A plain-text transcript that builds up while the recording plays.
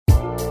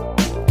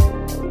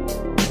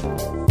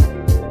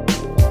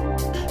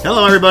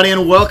Hello, everybody,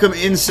 and welcome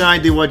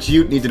inside the What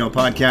You Need to Know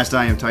podcast.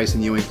 I am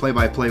Tyson Ewing,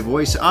 play-by-play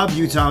voice of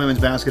Utah women's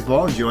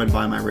basketball, joined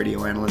by my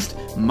radio analyst,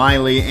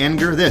 Miley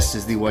Enger. This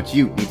is the What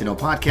You Need to Know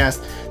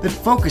podcast that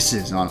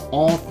focuses on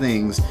all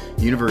things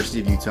University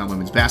of Utah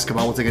women's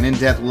basketball. We'll take an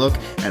in-depth look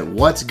at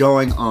what's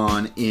going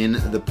on in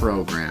the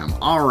program.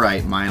 All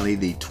right, Miley,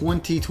 the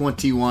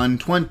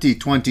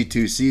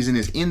 2021-2022 season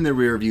is in the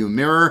rearview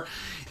mirror.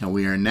 And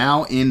we are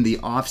now in the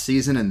off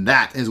season, and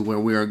that is where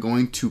we are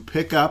going to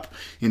pick up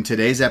in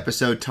today's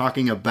episode,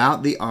 talking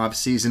about the off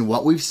season,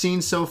 what we've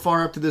seen so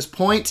far up to this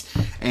point,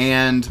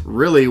 and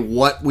really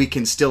what we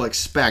can still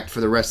expect for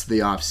the rest of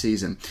the off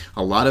season.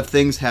 A lot of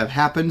things have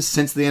happened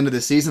since the end of the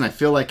season. I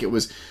feel like it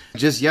was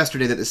just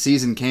yesterday that the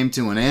season came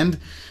to an end,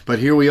 but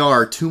here we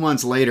are 2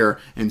 months later,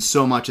 and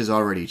so much has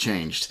already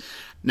changed.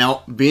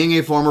 Now, being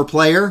a former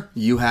player,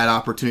 you had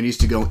opportunities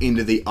to go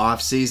into the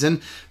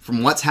offseason.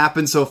 From what's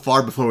happened so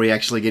far before we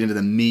actually get into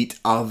the meat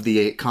of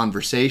the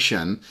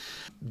conversation,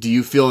 do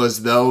you feel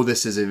as though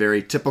this is a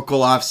very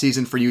typical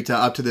offseason for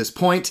Utah up to this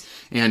point?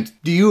 And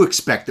do you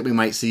expect that we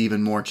might see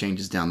even more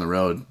changes down the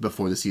road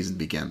before the season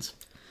begins?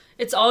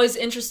 It's always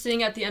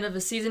interesting at the end of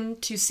a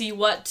season to see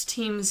what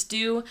teams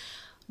do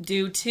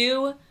due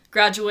to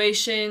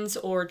graduations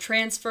or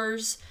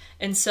transfers.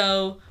 And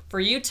so for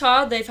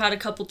Utah, they've had a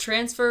couple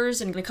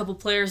transfers and a couple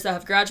players that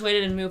have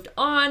graduated and moved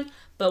on,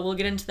 but we'll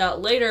get into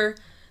that later.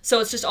 So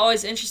it's just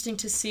always interesting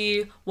to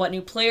see what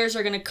new players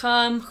are going to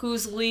come,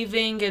 who's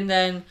leaving, and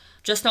then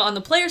just not on the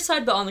player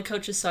side, but on the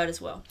coach's side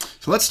as well.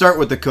 So let's start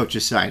with the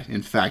coach's side.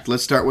 In fact,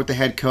 let's start with the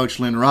head coach,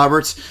 Lynn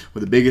Roberts,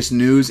 with the biggest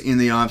news in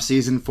the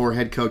offseason for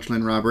head coach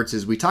Lynn Roberts.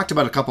 As we talked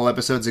about a couple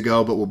episodes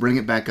ago, but we'll bring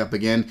it back up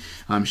again.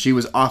 She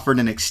was offered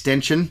an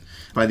extension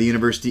by the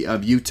University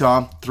of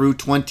Utah through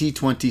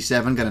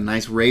 2027. Got a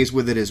nice raise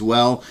with it as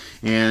well,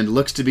 and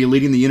looks to be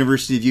leading the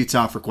University of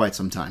Utah for quite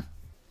some time.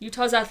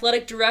 Utah's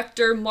athletic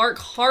director, Mark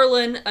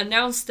Harlan,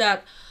 announced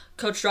that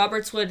Coach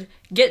Roberts would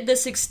get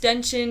this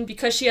extension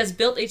because she has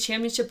built a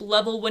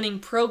championship-level winning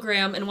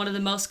program in one of the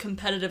most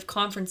competitive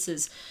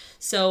conferences.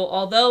 So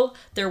although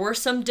there were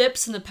some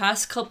dips in the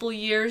past couple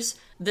years,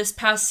 this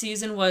past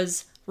season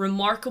was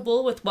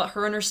remarkable with what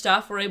her and her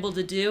staff were able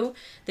to do.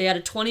 They had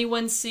a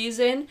 20-win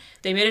season.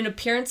 They made an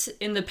appearance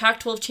in the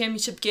Pac-12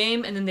 championship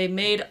game, and then they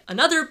made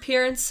another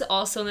appearance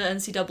also in the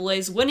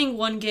NCAA's, winning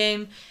one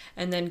game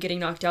and then getting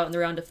knocked out in the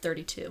round of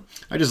 32.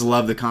 I just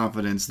love the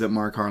confidence that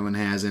Mark Harlan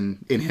has in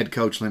head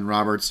coach Lynn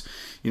Roberts.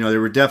 You know, there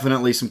were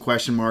definitely some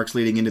question marks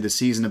leading into the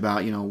season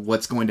about,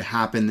 what's going to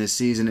happen this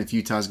season, if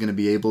Utah's going to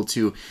be able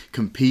to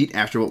compete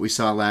after what we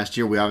saw last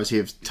year. We obviously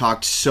have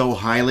talked so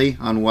highly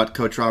on what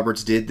Coach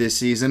Roberts did this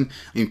season,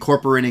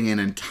 incorporating an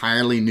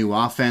entirely new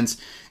offense,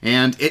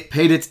 and it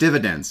paid its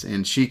dividends,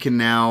 and she can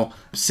now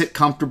sit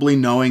comfortably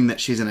knowing that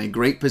she's in a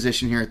great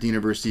position here at the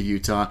University of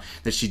Utah,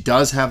 that she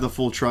does have the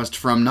full trust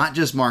from not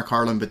just Mark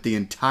Harlan, but the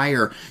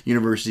entire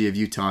University of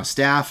Utah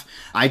staff.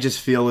 I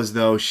just feel as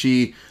though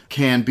she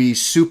can be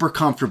super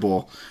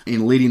comfortable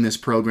in leading this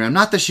program.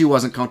 Not that she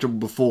wasn't comfortable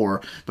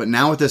before, but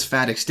now with this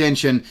fat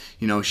extension,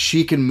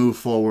 she can move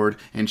forward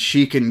and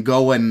she can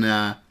go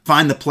and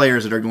find the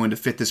players that are going to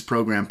fit this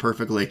program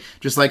perfectly,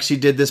 just like she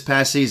did this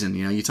past season.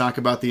 You talk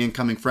about the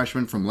incoming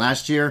freshmen from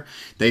last year.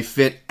 They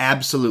fit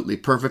absolutely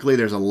perfectly.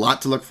 There's a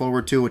lot to look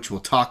forward to, which we'll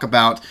talk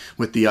about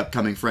with the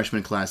upcoming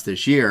freshman class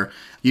this year.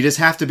 You just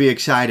have to be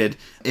excited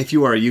if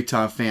you are a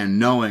Utah fan,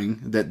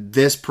 knowing that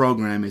this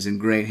program is in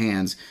great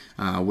hands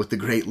with the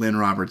great Lynn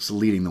Roberts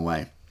leading the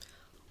way.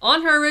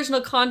 On her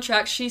original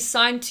contract, she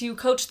signed to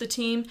coach the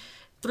team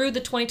through the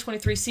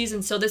 2023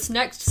 season, so this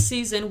next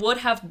season would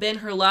have been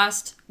her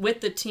last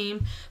with the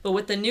team, but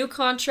with the new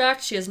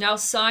contract, she has now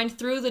signed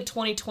through the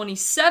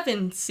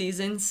 2027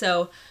 season,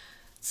 so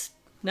it's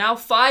now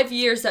 5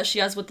 years that she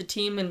has with the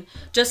team, and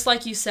just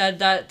like you said,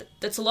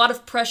 that's a lot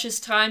of precious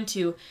time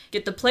to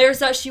get the players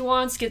that she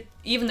wants, get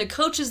even the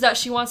coaches that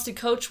she wants to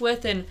coach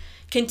with, and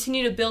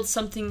continue to build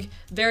something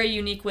very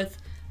unique with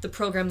the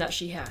program that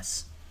she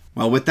has.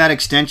 Well, with that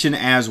extension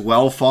as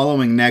well,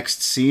 following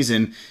next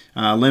season,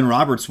 Lynn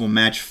Roberts will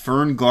match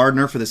Fern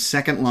Gardner for the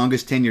second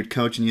longest tenured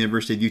coach in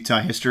University of Utah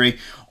history,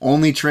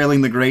 only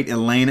trailing the great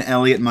Elaine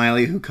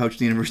Elliott-Miley, who coached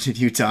the University of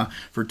Utah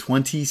for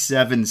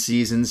 27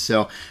 seasons.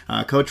 So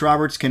Coach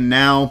Roberts can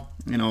now,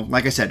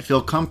 like I said,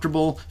 feel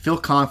comfortable, feel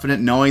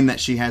confident, knowing that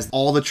she has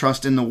all the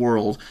trust in the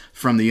world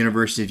from the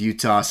University of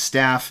Utah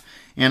staff.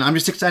 And I'm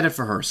just excited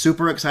for her.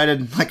 Super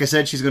excited. Like I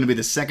said, she's going to be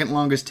the second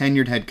longest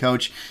tenured head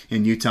coach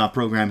in Utah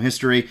program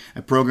history,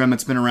 a program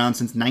that's been around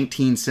since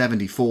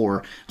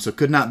 1974. So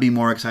could not be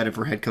more excited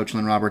for head coach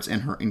Lynn Roberts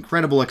and her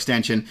incredible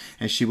extension,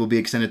 as she will be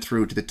extended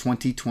through to the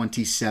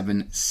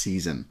 2027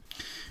 season.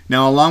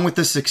 Now, along with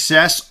the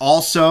success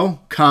also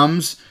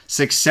comes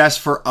success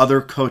for other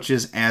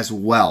coaches as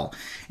well.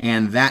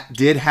 And that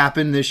did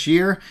happen this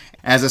year,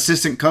 as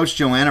assistant coach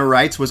Joanna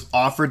Wrights was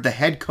offered the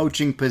head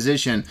coaching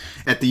position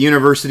at the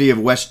University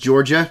of West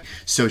Georgia.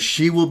 So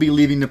she will be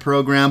leaving the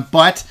program.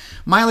 But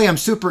Miley, I'm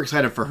super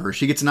excited for her.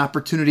 She gets an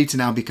opportunity to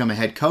now become a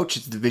head coach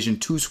at the Division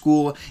II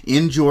school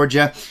in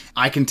Georgia.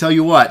 I can tell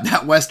you what,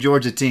 that West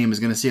Georgia team is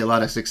going to see a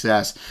lot of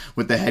success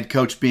with the head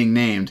coach being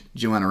named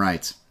Joanna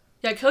Wrights.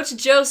 Yeah, Coach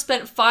Jo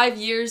spent 5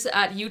 years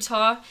at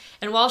Utah,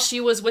 and while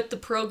she was with the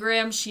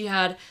program, she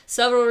had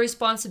several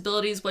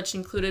responsibilities, which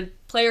included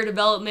player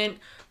development,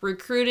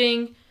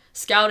 recruiting,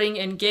 scouting,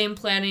 and game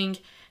planning.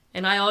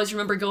 And I always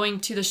remember going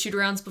to the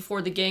shoot-arounds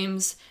before the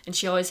games, and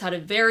she always had a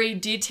very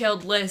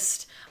detailed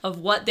list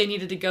of what they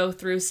needed to go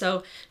through.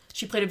 So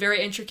she played a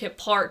very intricate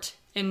part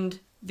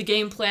in the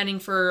game planning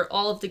for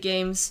all of the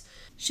games.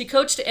 She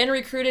coached and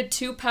recruited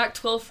 2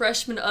 Pac-12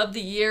 Freshmen of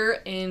the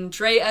Year in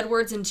Dre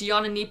Edwards and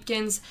Gianna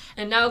Neepkins,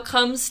 and now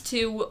comes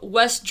to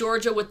West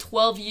Georgia with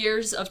 12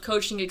 years of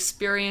coaching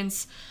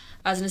experience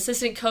as an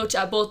assistant coach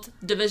at both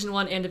Division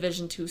I and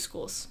Division II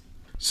schools.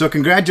 So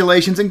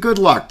congratulations and good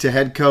luck to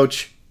head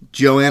coach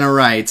Joanna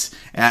Wrights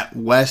at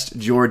West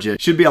Georgia.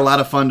 Should be a lot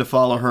of fun to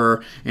follow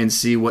her and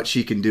see what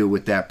she can do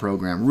with that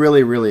program.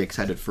 Really, really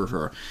excited for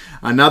her.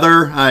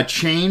 Another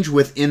change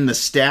within the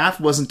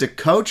staff wasn't a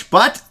coach,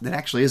 but that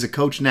actually is a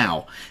coach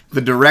now.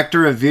 The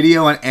Director of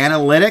Video and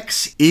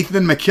Analytics,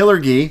 Ethan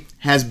McKillergy,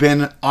 has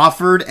been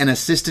offered an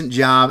assistant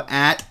job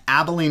at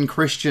Abilene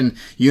Christian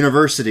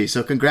University.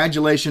 So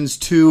congratulations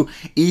to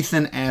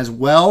Ethan as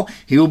well.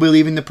 He will be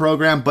leaving the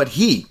program, but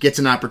he gets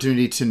an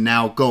opportunity to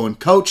now go and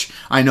coach.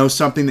 I know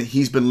something that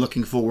he's been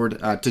looking forward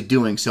to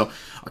doing. So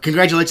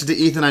congratulations to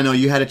Ethan. I know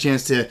you had a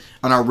chance to,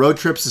 on our road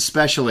trips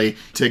especially,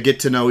 to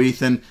get to know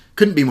Ethan.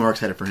 Couldn't be more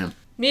excited for him.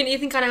 Me and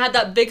Ethan kind of had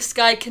that Big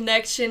Sky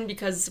connection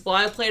because while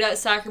I played at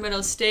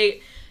Sacramento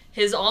State,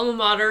 his alma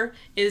mater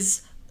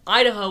is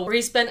Idaho, where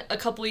he spent a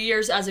couple of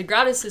years as a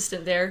grad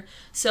assistant there.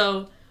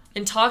 So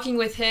in talking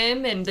with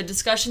him and the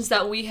discussions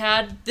that we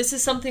had, this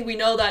is something we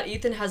know that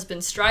Ethan has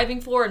been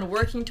striving for and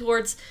working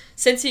towards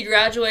since he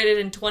graduated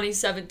in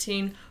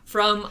 2017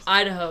 from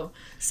Idaho.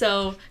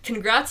 So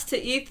congrats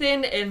to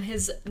Ethan and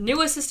his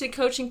new assistant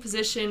coaching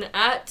position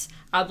at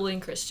Abilene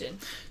Christian.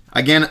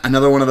 Again,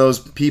 another one of those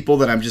people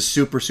that I'm just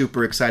super,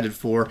 super excited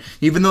for.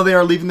 Even though they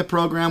are leaving the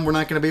program, we're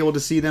not going to be able to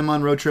see them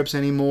on road trips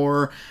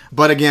anymore.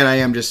 But again, I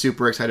am just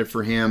super excited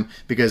for him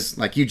because,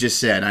 like you just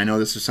said, I know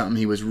this was something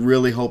he was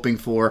really hoping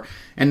for.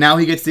 And now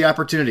he gets the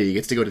opportunity. He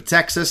gets to go to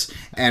Texas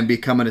and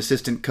become an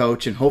assistant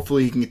coach. And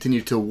hopefully he can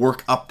continue to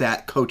work up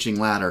that coaching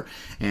ladder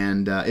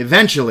and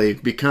eventually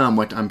become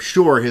what I'm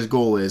sure his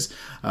goal is,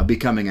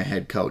 becoming a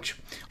head coach.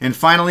 And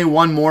finally,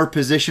 one more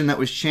position that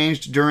was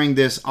changed during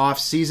this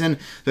off-season.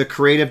 The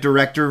creative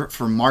director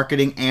for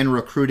marketing and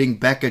recruiting,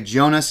 Becca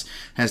Jonas,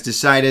 has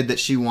decided that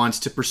she wants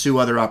to pursue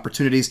other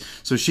opportunities.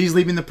 So she's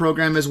leaving the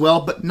program as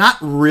well, but not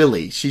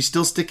really. She's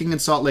still sticking in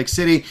Salt Lake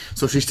City,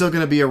 so she's still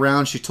going to be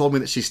around. She told me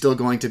that she's still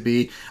going to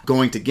be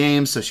going to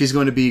games, so she's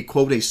going to be,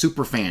 quote, a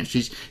super fan.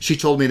 She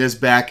told me this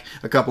back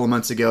a couple of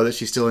months ago that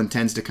she still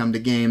intends to come to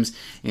games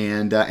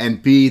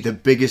and be the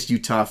biggest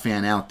Utah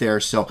fan out there.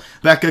 So,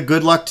 Becca,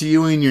 good luck to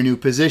you in your new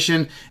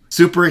position.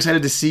 Super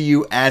excited to see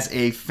you as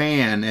a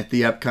fan at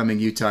the upcoming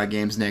Utah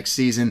games next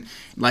season.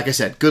 Like I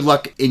said, good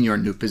luck in your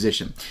new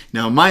position.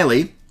 Now,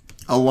 Miley,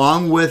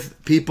 along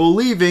with people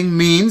leaving,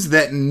 means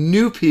that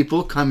new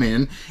people come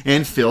in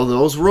and fill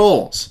those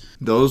roles.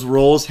 Those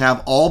roles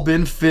have all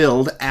been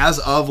filled as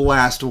of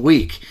last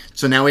week.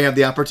 So now we have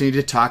the opportunity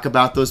to talk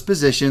about those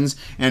positions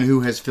and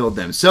who has filled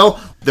them. So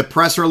the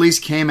press release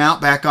came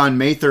out back on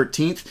May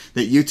 13th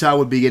that Utah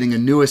would be getting a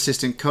new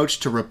assistant coach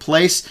to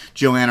replace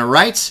Joanna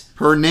Wrights.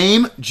 Her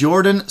name,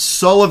 Jordan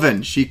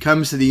Sullivan. She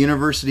comes to the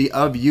University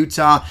of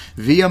Utah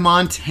via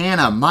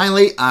Montana.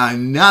 Miley,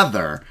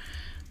 another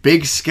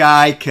Big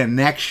Sky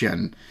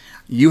connection.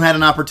 You had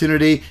an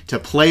opportunity to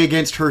play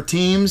against her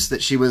teams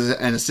that she was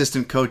an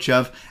assistant coach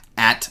of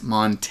at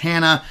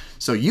Montana,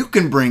 so you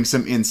can bring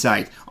some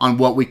insight on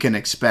what we can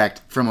expect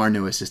from our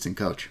new assistant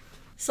coach.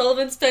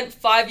 Sullivan spent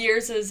 5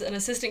 years as an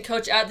assistant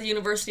coach at the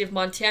University of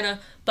Montana,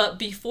 but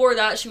before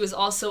that she was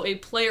also a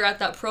player at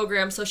that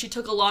program, so she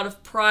took a lot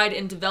of pride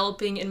in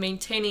developing and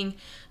maintaining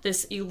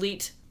this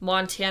elite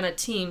Montana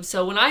team.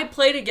 So when I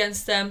played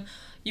against them,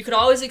 you could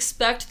always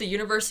expect the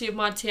University of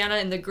Montana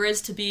and the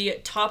Grizz to be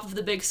top of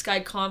the Big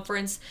Sky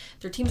Conference.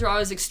 Their teams are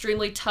always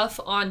extremely tough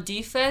on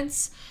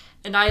defense,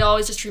 and I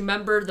always just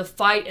remember the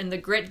fight and the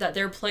grit that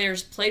their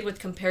players played with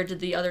compared to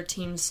the other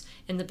teams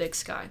in the Big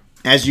Sky.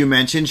 As you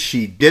mentioned,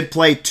 she did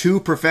play 2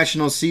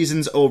 professional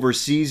seasons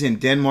overseas in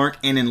Denmark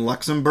and in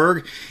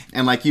Luxembourg.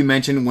 And like you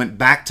mentioned, went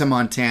back to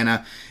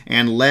Montana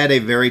and led a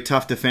very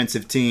tough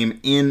defensive team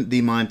in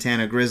the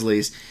Montana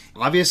Grizzlies.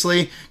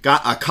 obviously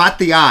caught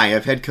the eye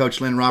of head coach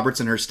Lynn Roberts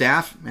and her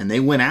staff, and they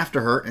went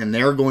after her, and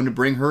they're going to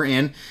bring her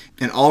in.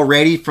 And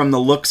already from the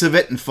looks of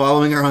it and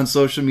following her on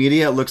social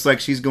media, it looks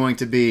like she's going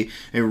to be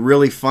a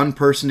really fun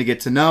person to get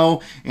to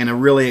know and a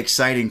really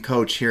exciting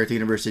coach here at the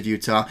University of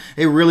Utah.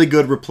 A really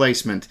good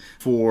replacement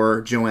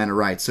for Joanna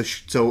Wright.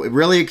 So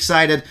really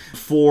excited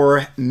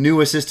for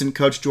new assistant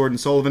coach Jordan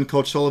Sullivan.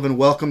 Coach Sullivan,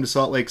 welcome to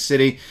Salt Lake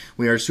City.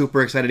 We are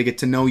super excited to get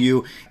to know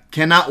you.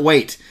 Cannot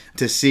wait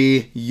to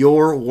see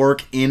your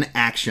work in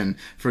action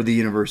for the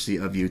University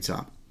of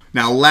Utah.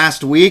 Now,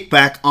 last week,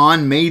 back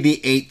on May the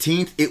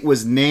 18th, it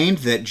was named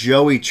that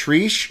Joey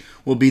Treesh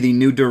will be the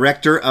new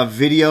Director of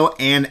Video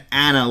and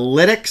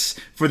Analytics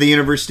for the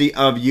University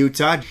of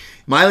Utah.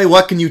 Miley,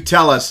 what can you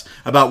tell us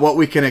about what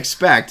we can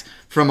expect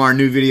from our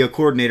new video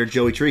coordinator,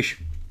 Joey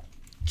Treesh?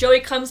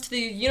 Joey comes to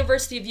the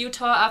University of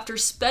Utah after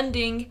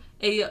spending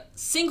a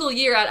single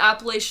year at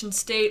Appalachian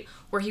State,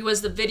 where he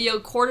was the video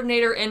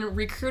coordinator and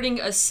recruiting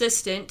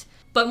assistant.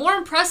 But more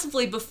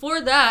impressively,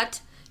 before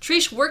that,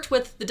 Treesh worked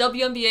with the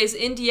WNBA's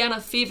Indiana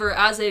Fever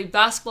as a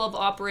basketball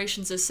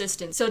operations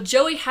assistant. So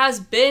Joey has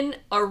been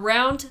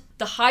around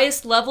the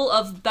highest level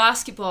of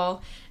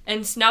basketball,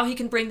 and now he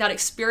can bring that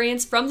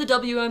experience from the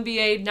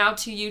WNBA now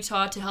to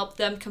Utah to help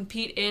them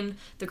compete in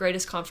the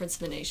greatest conference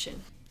in the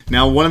nation.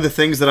 Now, one of the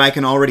things that I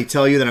can already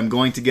tell you that I'm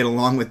going to get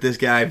along with this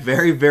guy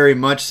very, very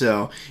much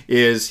so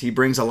is he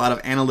brings a lot of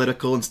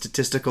analytical and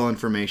statistical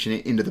information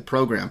into the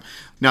program.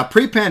 Now,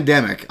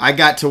 pre-pandemic, I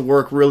got to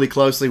work really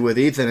closely with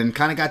Ethan and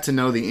kind of got to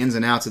know the ins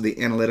and outs of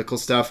the analytical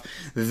stuff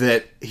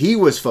that he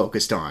was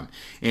focused on.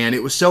 And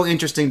it was so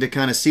interesting to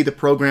kind of see the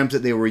programs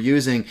that they were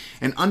using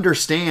and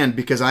understand,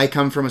 because I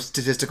come from a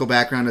statistical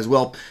background as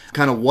well,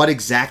 kind of what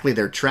exactly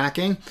they're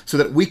tracking so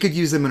that we could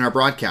use them in our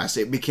broadcast.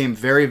 It became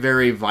very,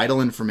 very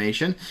vital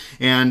information.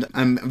 And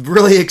I'm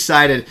really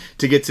excited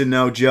to get to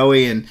know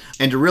Joey and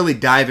to really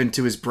dive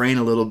into his brain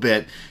a little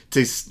bit,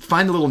 to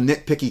find the little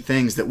nitpicky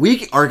things that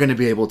we are going to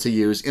be able to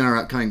use in our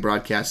upcoming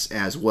broadcasts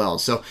as well.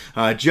 So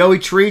Joey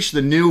Treesh,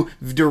 the new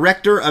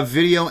Director of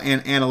Video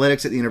and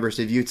Analytics at the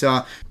University of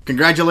Utah.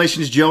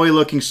 Congratulations, Joey.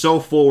 Looking so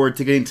forward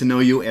to getting to know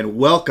you, and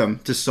welcome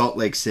to Salt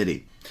Lake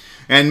City.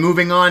 And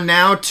moving on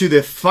now to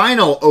the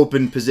final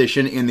open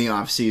position in the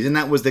offseason.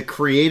 That was the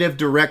Creative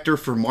Director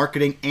for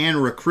Marketing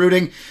and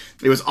Recruiting.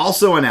 It was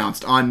also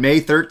announced on May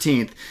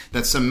 13th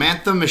that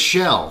Samantha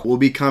Michelle will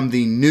become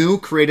the new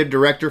Creative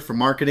Director for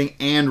Marketing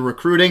and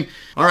Recruiting.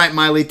 All right,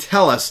 Miley,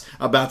 tell us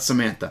about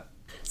Samantha.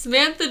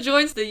 Samantha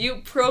joins the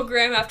Ute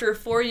program after a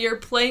 4-year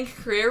playing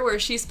career where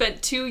she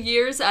spent 2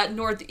 years at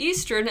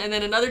Northeastern and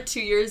then another 2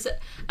 years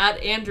at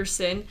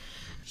Anderson.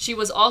 She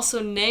was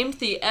also named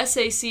the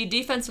SAC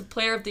Defensive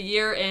Player of the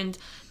Year and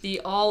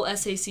the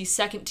All-SAC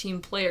Second Team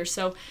Player.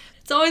 So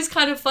it's always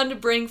kind of fun to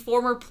bring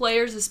former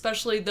players,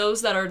 especially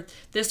those that are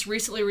this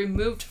recently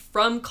removed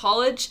from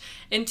college,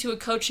 into a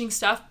coaching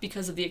staff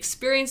because of the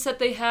experience that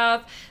they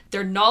have,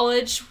 their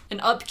knowledge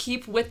and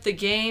upkeep with the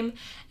game.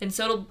 And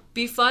so it'll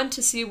be fun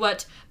to see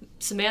what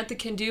Samantha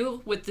can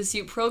do with this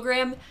Ute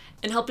program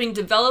and helping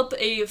develop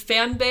a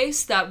fan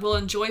base that will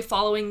enjoy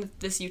following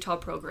this Utah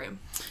program.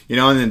 You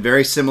know, and then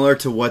very similar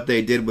to what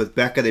they did with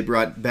Becca, they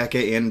brought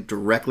Becca in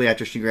directly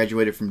after she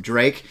graduated from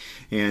Drake.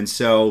 And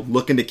so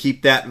looking to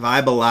keep that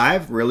vibe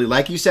alive, really,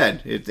 like you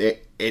said,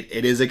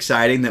 it is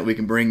exciting that we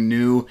can bring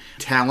new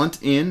talent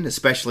in,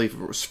 especially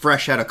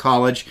fresh out of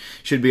college.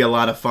 Should be a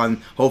lot of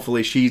fun.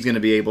 Hopefully she's going to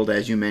be able to,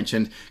 as you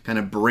mentioned, kind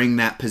of bring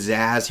that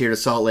pizzazz here to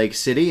Salt Lake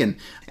City and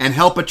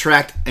help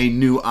attract a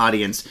new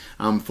audience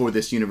for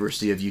this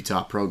University of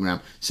Utah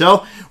program.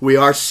 So we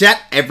are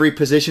set. Every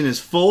position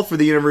is full for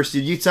the University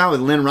of Utah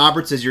with Lynn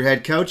Roberts as your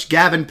head coach,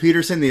 Gavin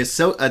Peterson, the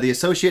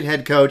associate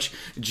head coach,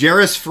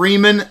 Jairus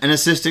Freeman, an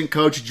assistant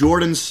coach,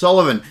 Jordan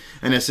Sullivan,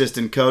 an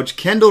assistant coach,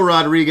 Kendall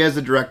Rodriguez,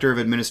 the director of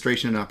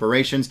administration and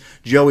operations,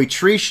 Joey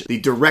Treesh, the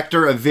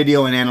director of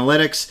video and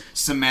analytics,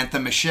 Samantha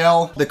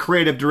Michelle, the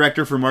creative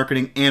director for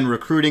marketing and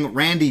recruiting,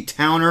 Randy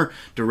Towner,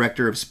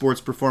 director of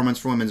sports performance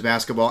for women's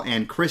basketball,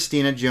 and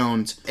Christina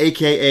Jones,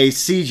 aka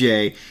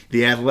CJ,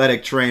 the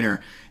athletic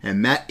trainer.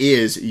 And that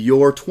is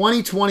your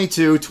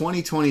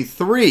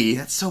 2022-2023,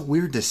 that's so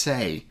weird to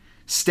say,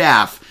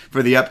 staff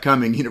for the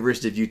upcoming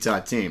University of Utah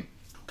team.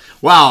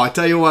 Wow, I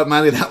tell you what,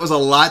 Miley, that was a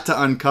lot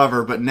to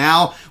uncover, but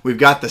now we've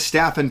got the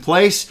staff in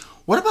place.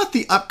 What about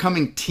the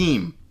upcoming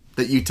team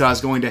that Utah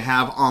is going to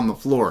have on the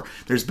floor?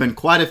 There's been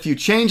quite a few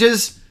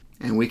changes,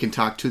 and we can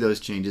talk to those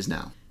changes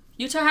now.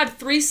 Utah had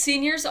 3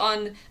 seniors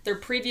on their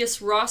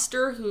previous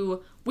roster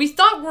who we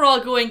thought were all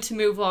going to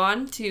move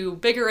on to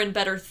bigger and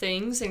better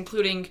things,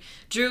 including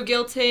Drew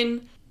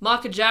Gilton,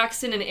 Maka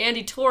Jackson, and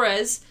Andy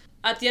Torres.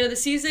 At the end of the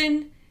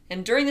season,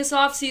 and during this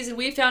offseason,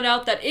 we found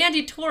out that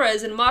Andy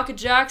Torres and Maka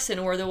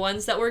Jackson were the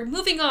ones that were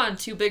moving on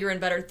to bigger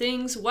and better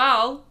things,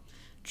 while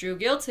Drew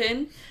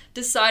Gilton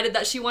decided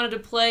that she wanted to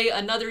play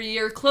another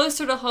year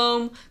closer to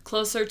home,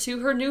 closer to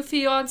her new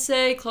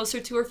fiancé, closer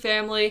to her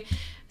family.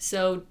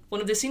 So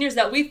one of the seniors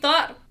that we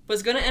thought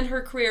was going to end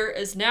her career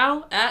is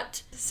now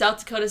at South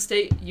Dakota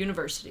State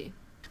University.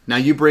 Now,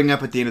 you bring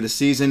up at the end of the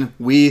season,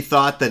 we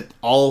thought that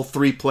all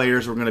three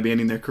players were going to be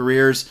ending their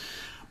careers,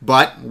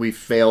 but we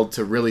failed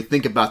to really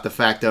think about the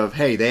fact of,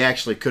 hey, they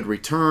actually could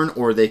return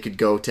or they could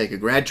go take a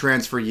grad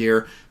transfer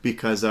year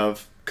because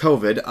of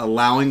COVID,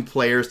 allowing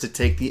players to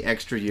take the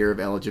extra year of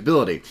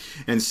eligibility.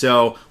 And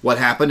so what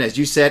happened, as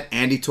you said,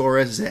 Andi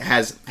Torres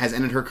has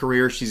ended her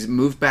career. She's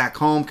moved back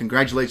home.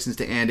 Congratulations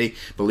to Andi.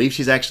 Believe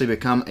she's actually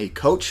become a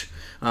coach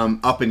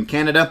up in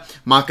Canada.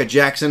 Maka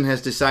Jackson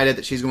has decided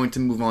that she's going to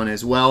move on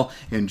as well,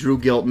 and Drew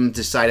Gilton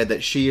decided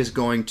that she is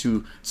going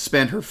to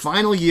spend her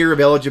final year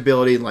of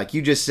eligibility, like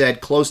you just said,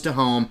 close to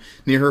home,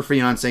 near her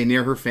fiance,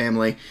 near her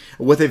family,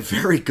 with a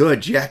very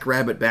good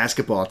Jackrabbit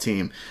basketball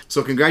team.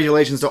 So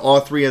congratulations to all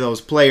three of those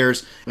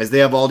players, as they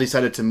have all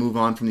decided to move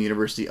on from the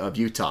University of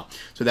Utah.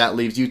 So that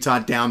leaves Utah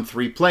down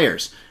 3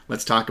 players.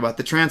 Let's talk about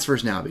the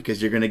transfers now,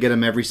 because you're going to get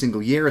them every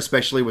single year,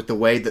 especially with the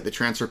way that the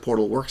transfer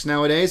portal works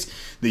nowadays.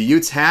 The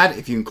Utes had,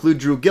 if you include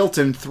Drew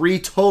Gilton, 3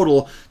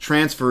 total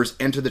transfers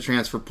enter the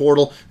transfer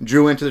portal.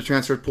 Drew entered the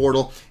transfer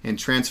portal and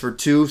transferred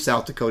to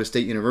South Dakota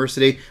State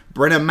University.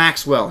 Brenna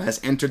Maxwell has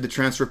entered the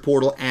transfer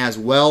portal as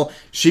well.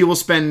 She will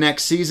spend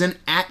next season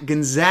at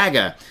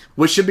Gonzaga,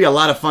 which should be a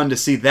lot of fun to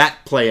see that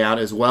play out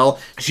as well.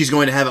 She's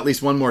going to have at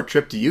least one more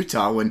trip to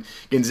Utah when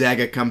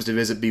Gonzaga comes to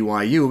visit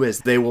BYU, as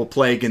they will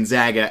play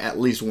Gonzaga at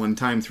least one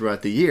time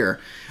throughout the year.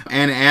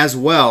 And as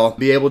well,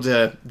 be able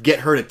to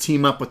get her to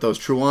team up with those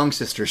Truong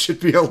sisters should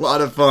be a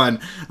lot of fun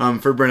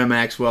for Brenna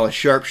Maxwell, a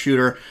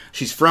sharpshooter.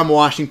 She's from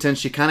Washington.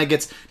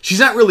 She's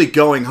not really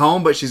going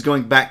home, but she's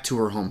going back to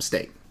her home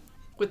state.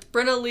 With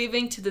Brenna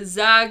leaving to the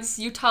Zags,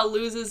 Utah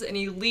loses an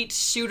elite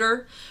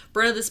shooter.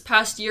 Brenna this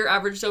past year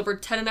averaged over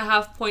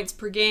 10.5 points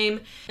per game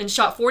and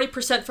shot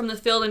 40% from the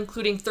field,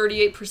 including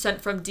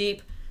 38% from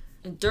deep.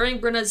 And during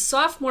Brenna's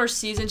sophomore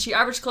season, she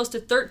averaged close to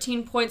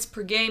 13 points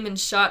per game and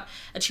shot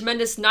a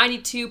tremendous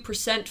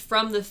 92%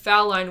 from the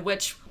foul line,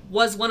 which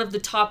was one of the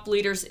top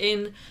leaders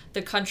in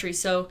the country.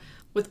 So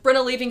with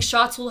Brenna leaving,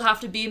 shots will have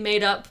to be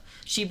made up.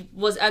 She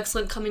was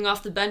excellent coming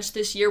off the bench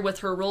this year with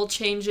her role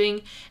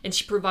changing, and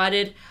she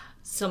provided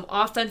some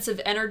offensive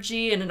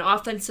energy and an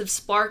offensive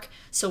spark.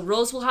 So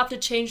roles will have to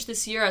change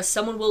this year, as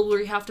someone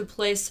will have to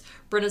place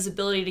Brenna's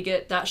ability to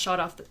get that shot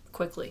off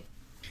quickly.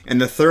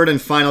 And the third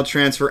and final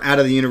transfer out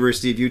of the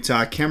University of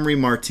Utah, Kemry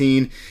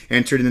Martin,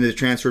 entered into the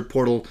transfer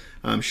portal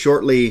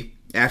shortly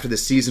after the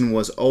season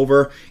was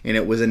over, and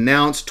it was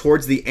announced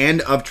towards the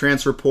end of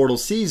transfer portal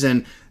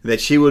season that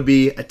she would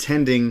be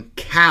attending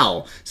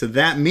Cal. So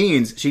that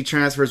means she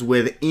transfers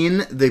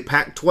within the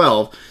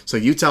Pac-12, so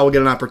Utah will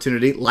get an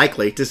opportunity,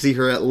 likely, to see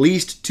her at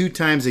least 2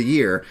 times a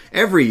year,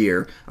 every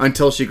year,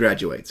 until she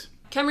graduates.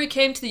 Kemry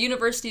came to the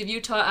University of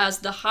Utah as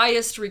the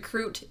highest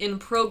recruit in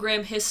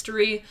program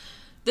history.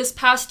 This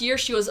past year,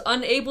 she was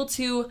unable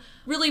to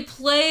really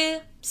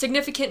play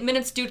significant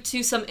minutes due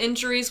to some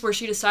injuries where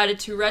she decided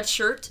to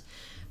redshirt.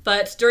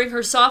 But during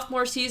her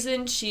sophomore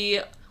season, she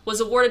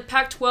was awarded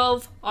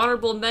Pac-12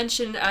 honorable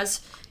mention,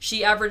 as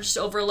she averaged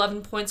over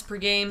 11 points per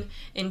game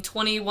in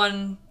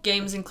 21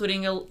 games,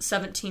 including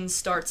 17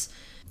 starts.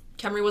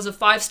 Kemry was a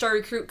 5-star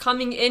recruit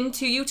coming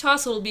into Utah,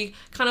 so it'll be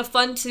kind of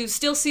fun to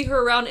still see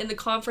her around in the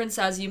conference.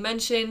 As you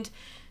mentioned,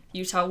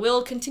 Utah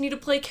will continue to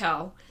play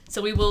Cal,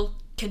 so we will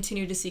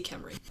continue to see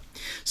Kemry.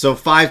 So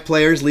 5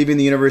 players leaving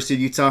the University of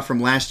Utah from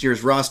last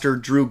year's roster: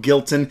 Drew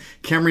Gilton,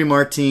 Kemry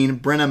Martin,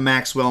 Brenna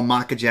Maxwell,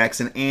 Maka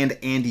Jackson, and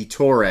Andi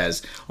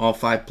Torres. All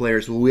 5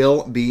 players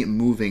will be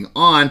moving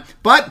on,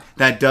 but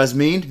that does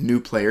mean new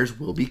players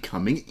will be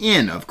coming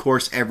in. Of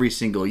course, every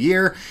single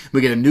year we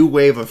get a new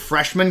wave of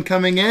freshmen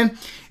coming in,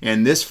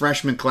 and this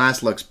freshman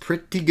class looks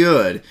pretty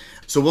good.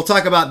 So we'll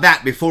talk about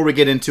that before we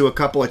get into a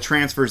couple of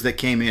transfers that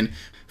came in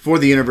for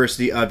the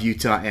University of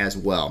Utah as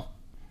well.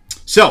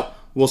 So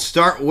we'll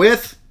start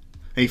with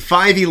a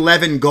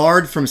 5'11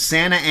 guard from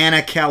Santa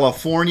Ana,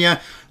 California,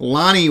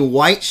 Lonnie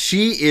White.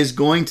 She is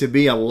going to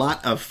be a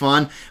lot of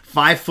fun.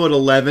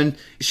 5'11".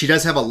 She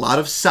does have a lot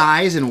of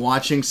size, and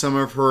watching some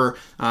of her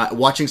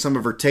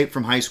tape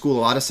from high school,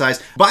 a lot of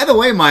size. By the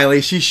way, Miley,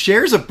 she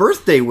shares a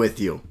birthday with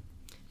you.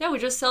 Yeah, we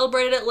just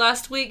celebrated it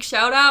last week.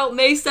 Shout out,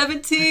 May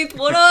 17th.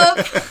 What up?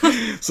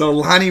 So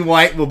Lonnie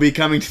White will be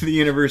coming to the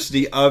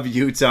University of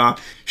Utah.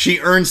 She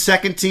earned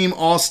second-team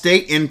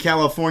All-State in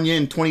California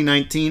in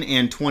 2019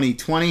 and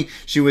 2020.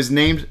 She was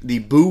named the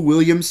Boo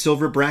Williams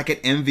Silver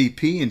Bracket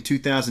MVP in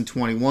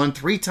 2021.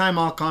 3-time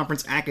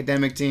All-Conference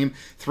Academic Team,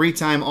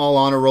 3-time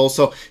All-Honor Roll.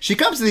 So she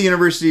comes to the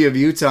University of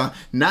Utah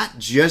not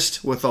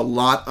just with a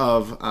lot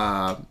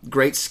of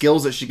great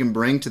skills that she can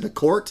bring to the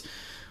court,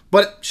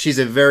 but she's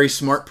a very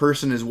smart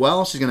person as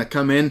well. She's going to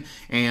come in,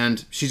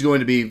 and she's going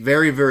to be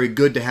very, very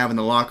good to have in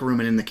the locker room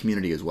and in the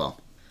community as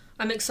well.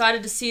 I'm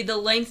excited to see the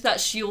length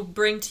that she'll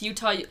bring to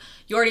Utah.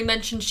 You already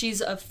mentioned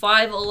she's a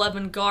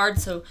 5'11 guard,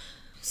 so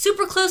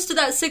super close to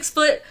that 6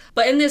 foot.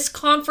 But in this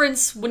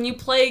conference, when you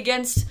play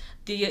against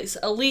the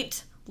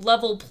elite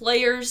level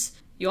players,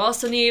 you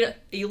also need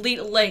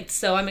elite length.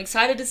 So I'm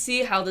excited to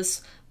see how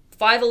this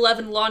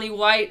 5'11 Lonnie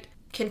White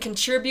can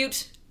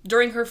contribute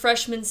during her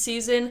freshman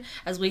season,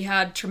 as we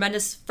had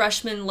tremendous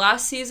freshmen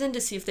last season, to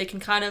see if they can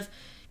kind of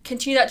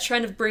continue that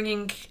trend of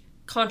bringing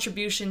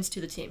contributions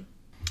to the team.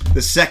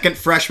 The second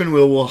freshman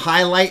we will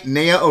highlight,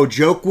 Nea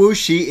Ojokwu.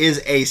 She is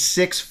a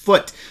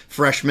 6-foot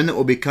freshman that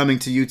will be coming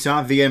to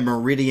Utah via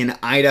Meridian,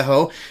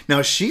 Idaho.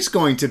 Now, she's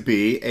going to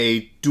be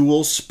a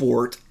dual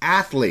sport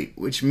athlete,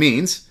 which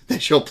means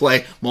that she'll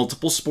play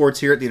multiple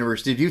sports here at the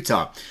University of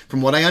Utah.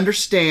 From what I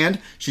understand,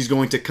 she's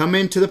going to come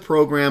into the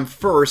program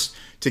first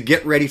to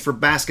get ready for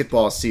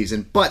basketball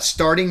season. But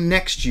starting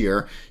next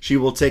year, she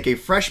will take a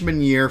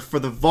freshman year for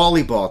the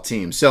volleyball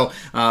team. So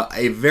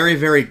a very,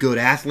 very good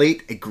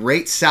athlete, a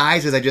great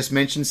size, as I just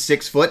mentioned,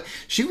 6 foot.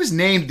 She was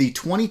named the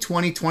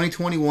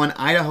 2020-2021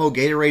 Idaho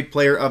Gatorade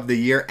Player of the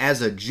Year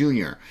as a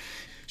junior.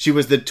 She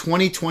was the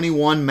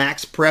 2021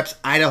 Max Preps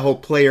Idaho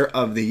Player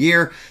of the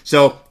Year.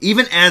 So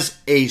even as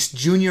a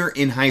junior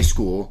in high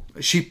school,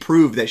 she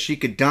proved that she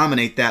could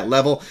dominate that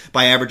level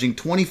by averaging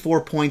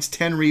 24 points,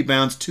 10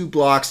 rebounds, 2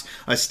 blocks,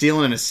 a steal,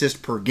 and an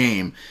assist per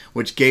game,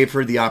 which gave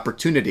her the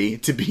opportunity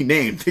to be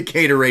named the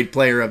Gatorade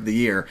Player of the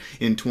Year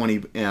in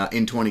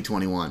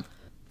 2021.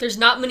 There's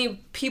not many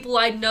people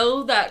I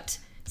know that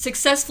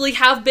successfully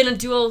have been a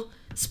dual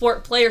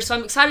sport player, so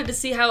I'm excited to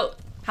see how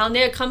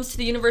Nea comes to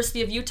the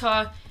University of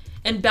Utah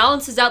and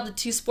balances out the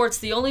 2 sports.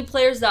 The only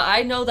players that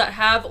I know that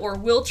have or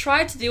will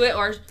try to do it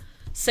are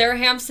Sarah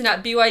Hampson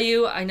at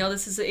BYU. I know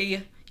this is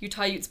a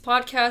Utah Utes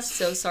podcast,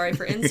 so sorry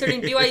for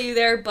inserting BYU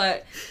there,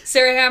 but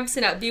Sarah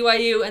Hampson at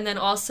BYU, and then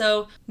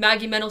also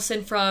Maggie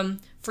Mendelson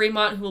from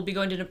Fremont, who will be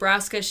going to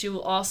Nebraska. She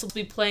will also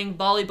be playing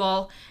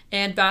volleyball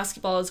and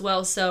basketball as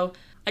well. So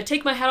I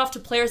take my hat off to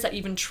players that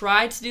even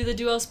try to do the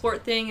duo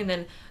sport thing, and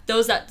then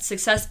those that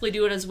successfully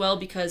do it as well,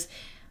 because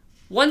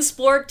one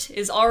sport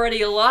is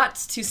already a lot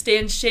to stay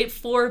in shape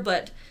for,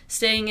 but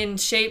staying in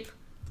shape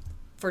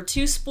for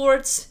 2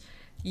 sports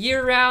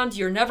year-round,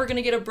 you're never going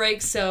to get a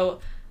break, so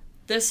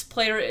this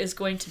player is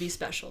going to be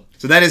special.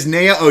 So that is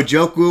Nea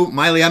Ojokwu.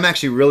 Miley, I'm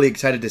actually really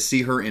excited to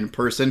see her in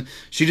person.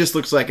 She just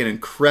looks like an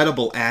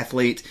incredible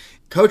athlete.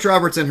 Coach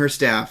Roberts and her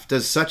staff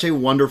does such a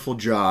wonderful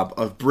job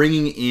of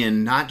bringing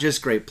in not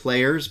just great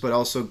players, but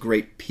also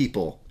great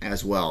people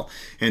as well.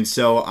 And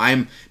so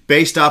I'm,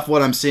 based off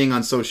what I'm seeing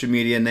on social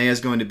media, Nea is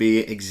going to be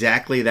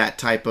exactly that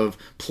type of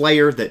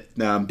player that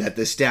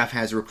the staff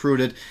has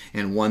recruited,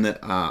 and one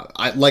that,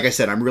 like I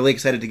said, I'm really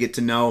excited to get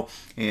to know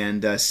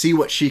and see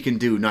what she can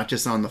do, not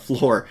just on the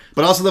floor,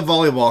 but also the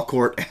volleyball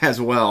court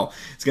as well.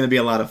 It's going to be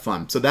a lot of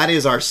fun. So that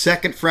is our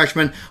second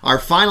freshman. Our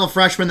final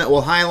freshman that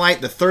we'll highlight,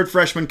 the third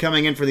freshman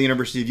coming in for the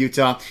University of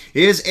Utah,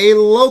 is a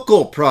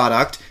local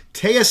product.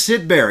 Taya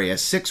Sidbury, a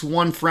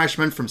 6'1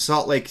 freshman from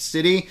Salt Lake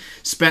City,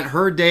 spent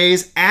her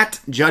days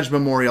at Judge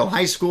Memorial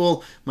High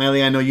School.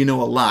 Miley, I know you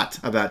know a lot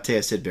about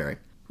Taya Sidbury.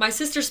 My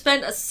sister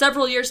spent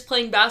several years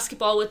playing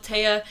basketball with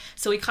Taya,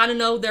 so we kind of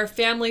know their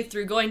family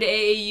through going to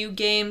AAU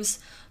games.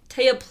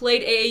 Taya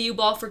played AAU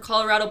ball for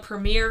Colorado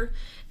Premier,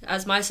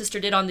 as my sister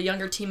did on the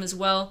younger team as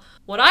well.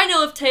 What I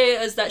know of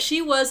Taya is that she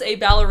was a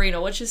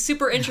ballerina, which is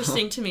super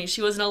interesting to me.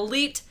 She was an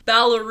elite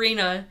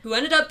ballerina who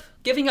ended up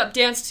giving up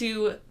dance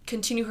to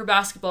continue her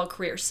basketball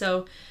career.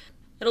 So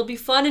it'll be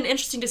fun and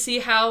interesting to see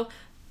how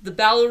the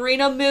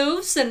ballerina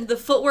moves and the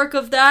footwork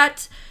of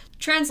that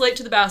translate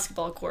to the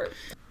basketball court.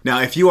 Now,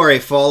 if you are a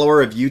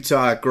follower of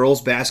Utah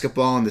girls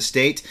basketball in the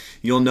state,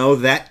 you'll know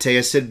that Taya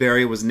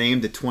Sidbury was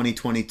named the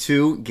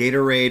 2022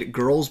 Gatorade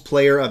Girls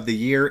Player of the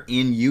Year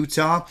in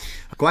Utah.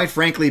 Quite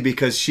frankly,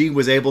 because she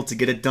was able to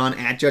get it done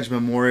at Judge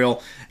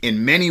Memorial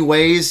in many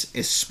ways,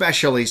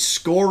 especially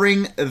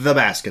scoring the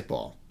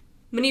basketball.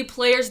 Many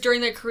players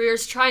during their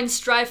careers try and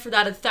strive for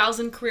that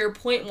 1,000 career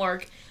point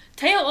mark.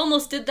 Taya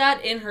almost did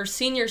that in her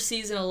senior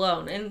season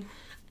alone. And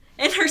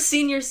in her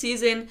senior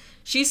season,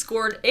 she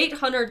scored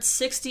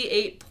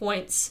 868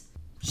 points.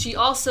 She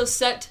also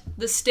set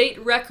the state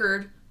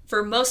record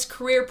for most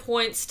career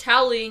points,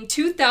 tallying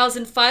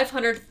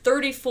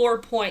 2,534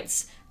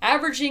 points,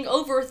 averaging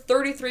over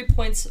 33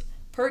 points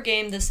per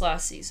game this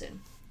last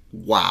season.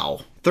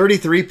 Wow.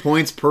 33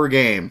 points per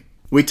game.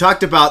 We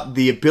talked about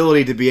the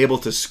ability to be able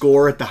to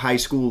score at the high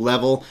school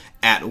level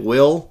at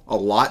will a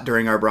lot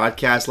during our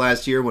broadcast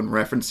last year when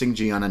referencing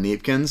Gianna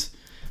Neepkins.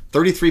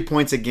 33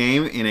 points a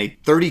game in a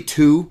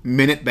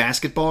 32-minute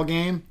basketball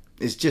game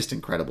is just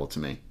incredible to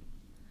me.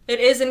 It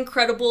is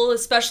incredible,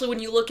 especially when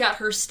you look at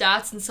her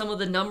stats and some of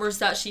the numbers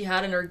that she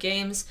had in her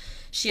games.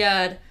 She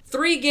had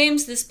 3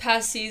 games this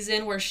past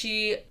season where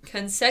she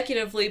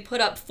consecutively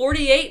put up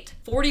 48,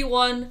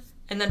 41,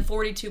 and then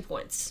 42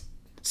 points.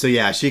 So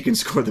yeah, she can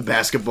score the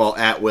basketball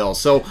at will.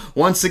 So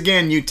once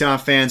again, Utah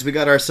fans, we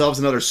got ourselves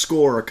another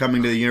scorer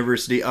coming to the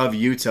University of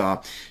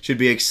Utah. Should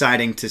be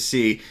exciting to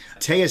see.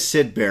 Taya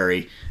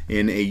Sidbury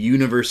in a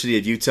University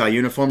of Utah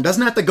uniform.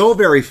 Doesn't have to go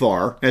very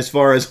far as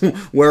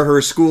where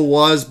her school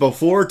was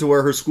before to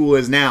where her school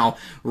is now.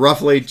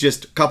 Roughly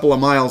just a couple of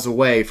miles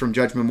away from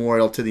Judge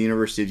Memorial to the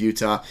University of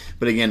Utah.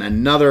 But again,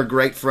 another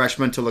great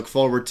freshman to look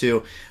forward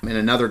to and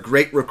another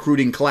great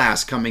recruiting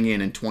class coming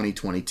in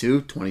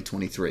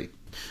 2022-2023.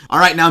 All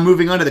right, now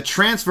moving on to the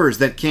transfers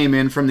that came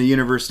in from the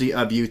University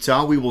of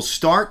Utah. We will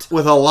start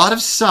with a lot of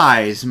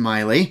size,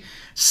 Miley.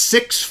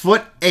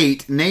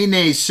 6'8",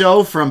 Nene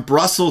So from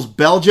Brussels,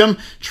 Belgium,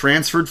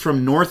 transferred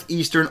from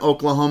Northeastern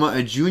Oklahoma,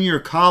 a junior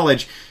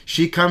college.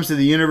 She comes to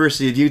the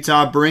University of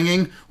Utah,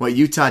 bringing what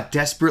Utah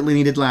desperately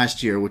needed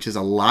last year, which is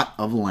a lot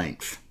of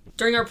length.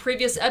 During our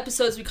previous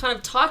episodes, we kind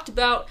of talked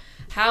about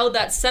how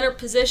that center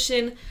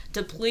position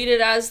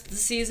depleted as the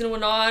season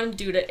went on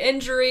due to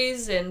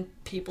injuries and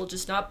people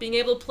just not being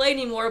able to play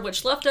anymore,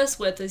 which left us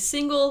with a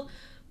single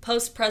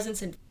post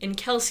presence in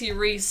Kelsey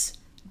Reese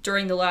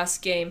during the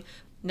last game.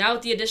 Now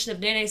with the addition of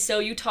Nene So,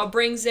 Utah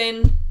brings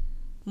in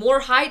more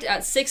height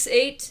at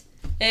 6'8",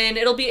 and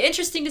it'll be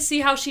interesting to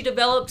see how she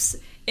develops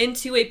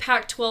into a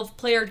Pac-12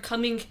 player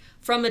coming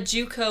from a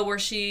JUCO where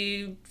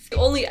she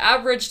only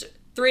averaged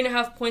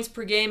 3.5 points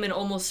per game and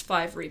almost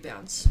 5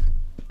 rebounds.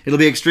 It'll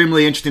be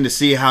extremely interesting to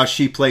see how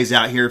she plays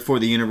out here for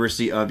the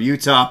University of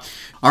Utah.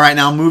 All right,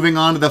 now moving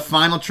on to the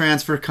final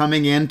transfer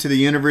coming in to the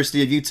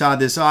University of Utah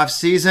this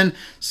offseason.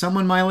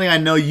 Someone, Miley, I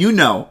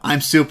know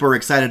I'm super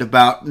excited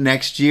about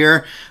next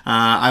year.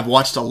 I've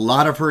watched a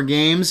lot of her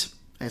games,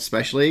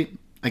 especially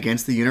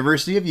against the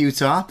University of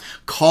Utah.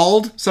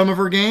 Called some of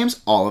her games,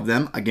 all of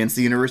them, against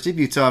the University of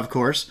Utah, of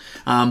course.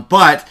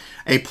 But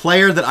a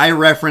player that I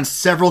referenced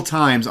several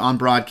times on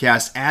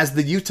broadcast as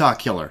the Utah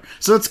Killer.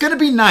 So it's going to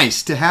be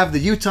nice to have the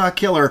Utah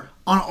Killer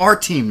on our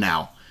team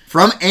now.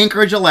 From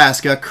Anchorage,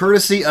 Alaska,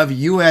 courtesy of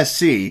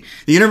USC,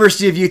 the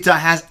University of Utah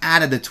has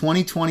added the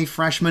 2020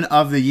 Freshman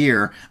of the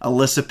Year,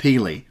 Alyssa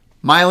Peely.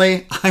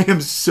 Miley, I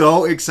am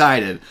so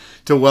excited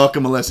to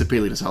welcome Alyssa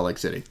Peely to Salt Lake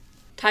City.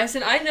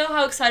 Tyson, I know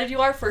how excited you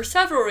are for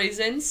several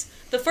reasons.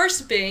 The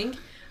first being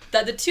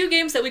that the 2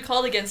 games that we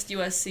called against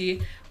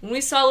USC, when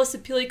we saw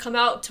Alyssa Peely come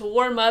out to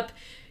warm up,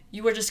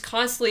 you were just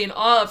constantly in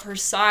awe of her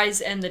size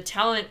and the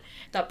talent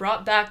that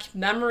brought back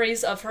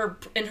memories of her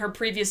in her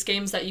previous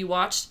games that you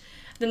watched.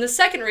 Then the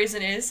second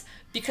reason is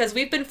because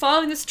we've been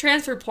following this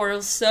transfer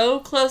portal so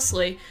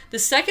closely. The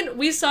second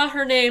we saw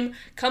her name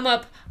come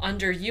up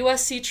under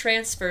USC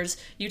transfers,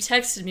 you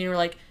texted me and were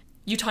like,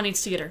 Utah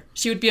needs to get her.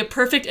 She would be a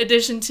perfect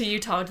addition to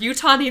Utah.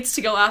 Utah needs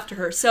to go after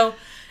her. So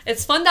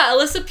it's fun that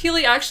Alyssa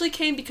Peely actually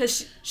came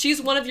because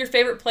she's one of your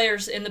favorite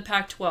players in the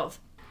Pac-12.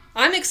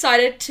 I'm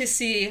excited to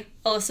see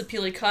Alyssa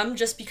Peely come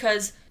just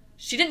because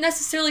she didn't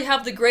necessarily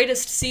have the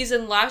greatest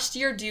season last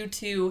year due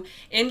to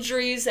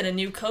injuries and a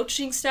new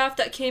coaching staff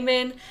that came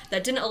in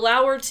that didn't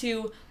allow her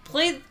to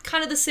play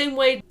kind of the same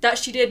way that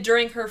she did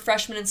during her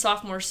freshman and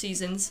sophomore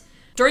seasons.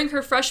 During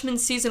her freshman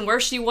season where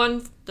she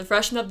won the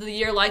Freshman of the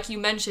Year, like you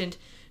mentioned,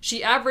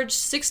 she averaged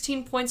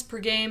 16 points per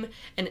game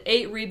and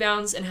 8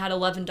 rebounds and had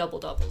 11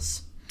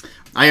 double-doubles.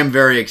 I am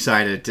very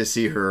excited to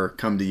see her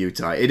come to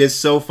Utah. It is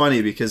so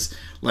funny because,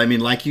 I mean,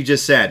 like you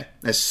just said,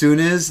 as soon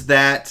as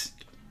that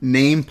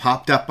name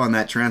popped up on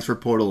that transfer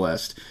portal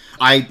list,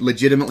 I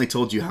legitimately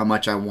told you how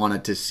much I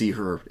wanted to see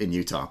her in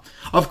Utah.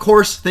 Of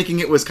course, thinking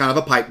it was kind of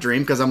a pipe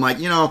dream because I'm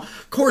like,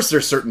 of course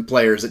there's certain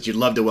players that you'd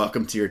love to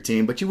welcome to your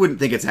team, but you wouldn't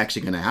think it's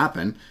actually going to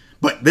happen.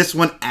 But this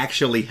one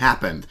actually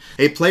happened.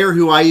 A player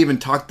who I even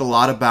talked a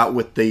lot about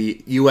with the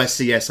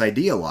USC SID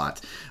a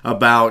lot,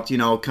 about,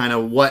 kind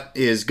of what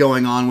is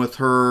going on with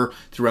her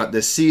throughout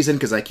this season.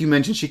 Because like you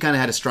mentioned, she kind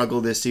of had a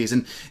struggle this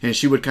season, and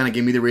she would kind of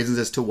give me the reasons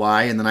as to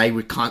why. And then I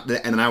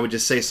would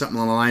just say something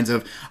along the lines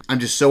of,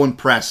 I'm just so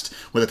impressed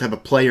with the type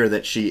of player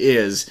that she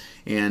is.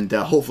 And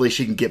hopefully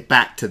she can get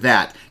back to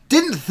that.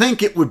 Didn't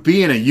think it would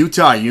be in a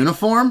Utah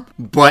uniform,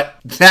 but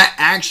that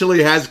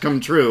actually has come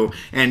true.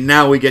 And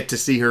now we get to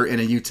see her in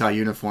a Utah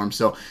uniform.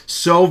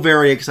 So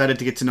very excited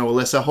to get to know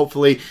Alyssa.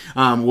 Hopefully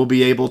we'll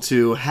be able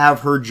to have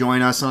her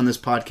join us on this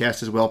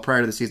podcast as well prior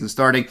to the season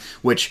starting,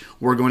 which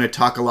we're going to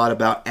talk a lot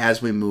about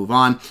as we move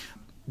on.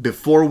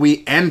 Before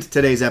we end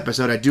today's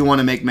episode, I do want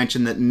to make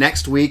mention that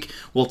next week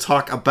we'll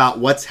talk about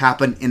what's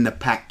happened in the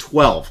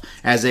Pac-12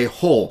 as a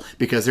whole,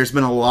 because there's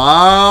been a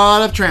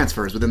lot of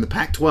transfers within the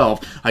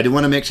Pac-12. I do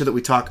want to make sure that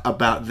we talk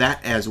about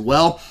that as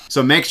well.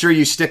 So make sure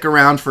you stick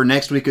around for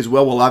next week as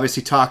well. We'll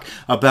obviously talk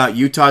about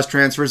Utah's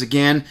transfers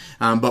again,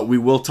 but we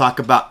will talk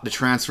about the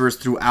transfers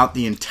throughout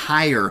the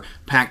entire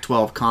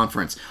Pac-12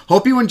 conference.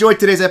 Hope you enjoyed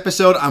today's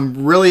episode.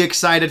 I'm really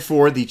excited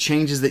for the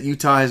changes that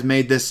Utah has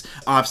made this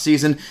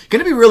offseason.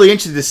 Going to be really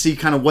interested to see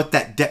kind of what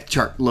that depth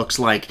chart looks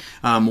like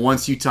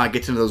once Utah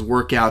gets into those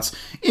workouts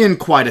in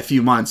quite a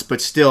few months,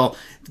 but still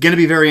going to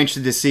be very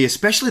interested to see,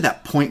 especially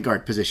that point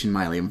guard position,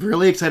 Miley. I'm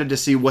really excited to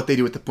see what they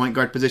do with the point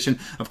guard position.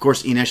 Of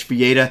course, Ines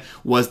Vieta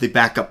was the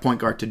backup point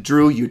guard to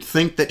Drew. You'd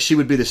think that she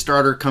would be the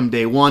starter come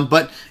day one,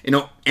 but,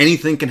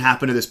 anything can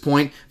happen to this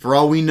point. For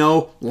all we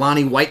know,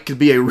 Lonnie White could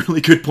be a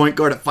really good point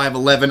guard at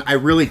 5'11". I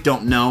really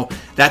don't know.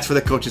 That's for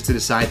the coaches to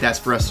decide. That's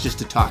for us just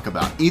to talk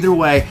about. Either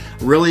way,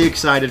 really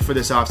excited for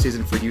this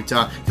offseason for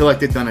Utah. Feel like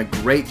they've done a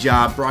great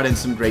job, brought in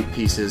some great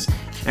pieces,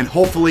 and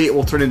hopefully it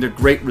will turn into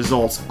great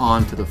results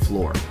onto the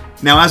floor.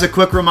 Now, as a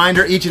quick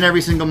reminder, each and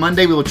every single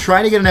Monday, we will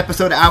try to get an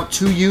episode out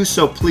to you,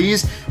 so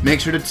please make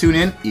sure to tune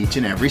in each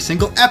and every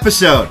single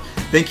episode.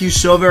 Thank you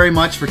so very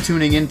much for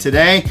tuning in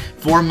today.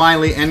 For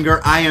Miley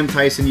Enger, I am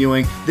Tyson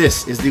Ewing.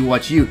 This is the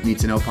What You Need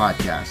to Know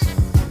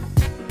podcast.